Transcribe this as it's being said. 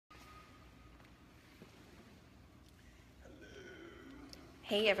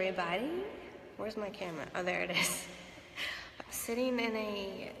Hey everybody, where's my camera? Oh, there it is. I'm sitting in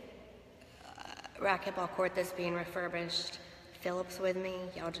a racquetball court that's being refurbished. Philip's with me,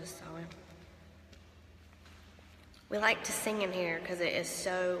 y'all just saw him. We like to sing in here because it is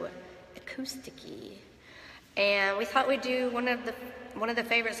so acousticy. And we thought we'd do one of the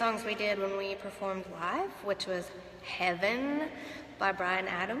favorite songs we did when we performed live, which was Heaven by Bryan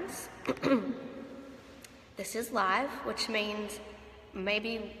Adams. This is live, which means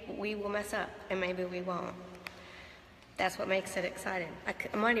maybe we will mess up and maybe we won't. That's what makes it exciting. I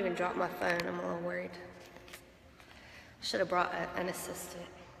might even drop my phone, I'm a little worried. Should have brought an assistant.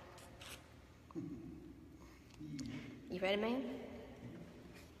 You ready, man?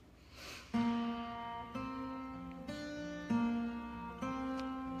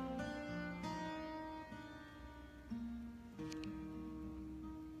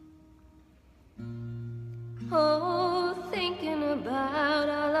 Oh, thinking about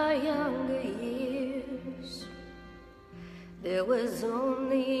all our younger years, there was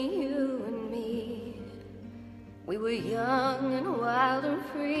only you and me. We were young and wild and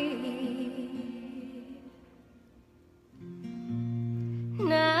free.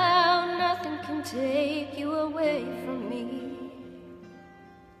 Now nothing can take you away from me.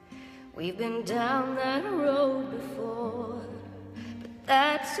 We've been down that road before, but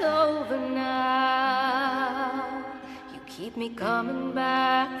that's over now. You keep me coming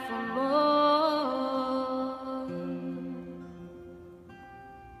back for more.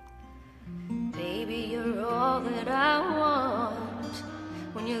 Baby, you're all that I want.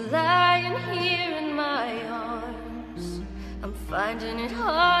 When you're lying here in my arms, I'm finding it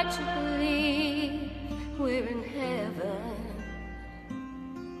hard to believe we're in heaven.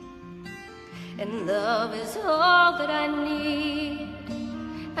 And love is all that I need,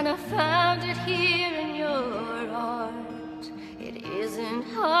 and I found it here in your heart. It isn't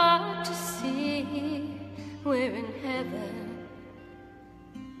hard to see we're in heaven.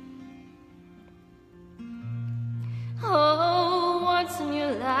 Oh, once in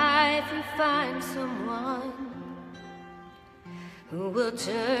your life you find someone who will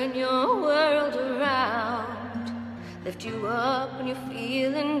turn your world around, lift you up when you're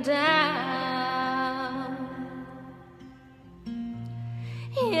feeling down.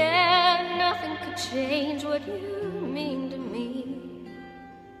 Yeah, nothing could change what you mean to me.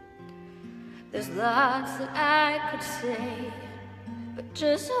 There's lots that I could say, but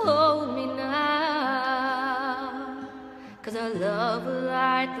just hold me now, 'cause our love will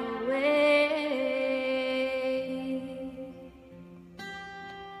light the way.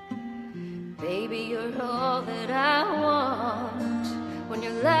 Baby, you're all that I want. When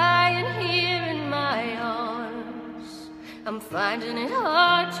you're lying here in my arms, I'm finding it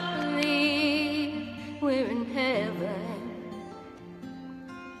hard to believe we're in heaven.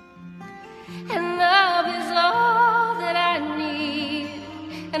 And love is all that I need,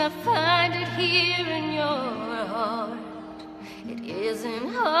 and I find it here in your heart. It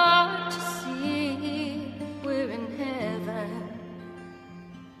isn't hard to see we're in heaven.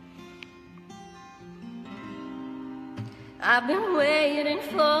 I've been waiting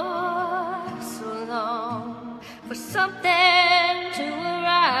for so long, for something to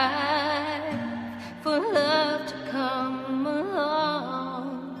arrive, for love to come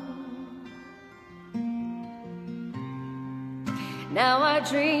along. Now our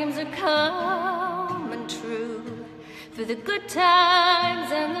dreams are coming true, through the good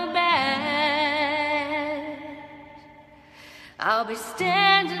times and the bad. I'll be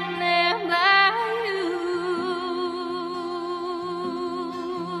standing there by you.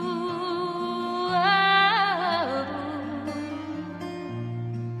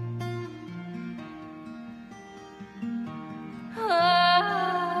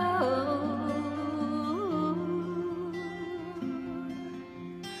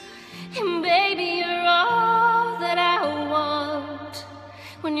 And baby, you're all that I want.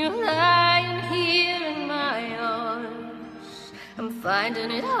 When you're lying here in my arms, I'm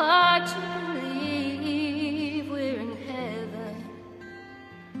finding it hard to believe we're in heaven.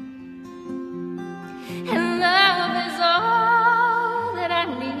 And love is all that I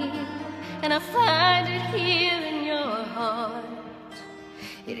need, and I find it here in your heart.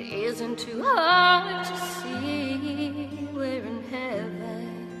 It isn't too hard to see we're in heaven.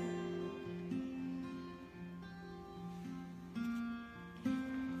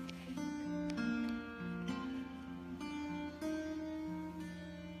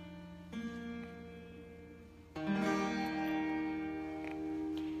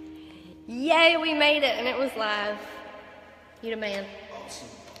 Yay, we made it, and it was live. You the man. Awesome.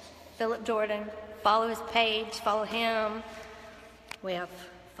 Philip Jordan. Follow his page, follow him. We have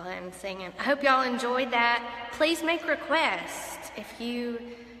fun singing. I hope y'all enjoyed that. Please make requests.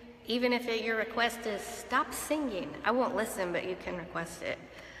 Even if your request is stop singing, I won't listen, but you can request it.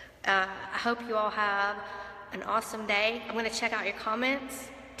 I hope you all have an awesome day. I'm going to check out your comments.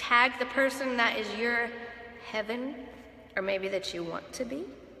 Tag the person that is your heaven, or maybe that you want to be,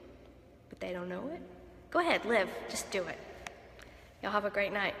 but they don't know it. Go ahead, live. Just do it. Y'all have a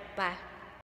great night. Bye.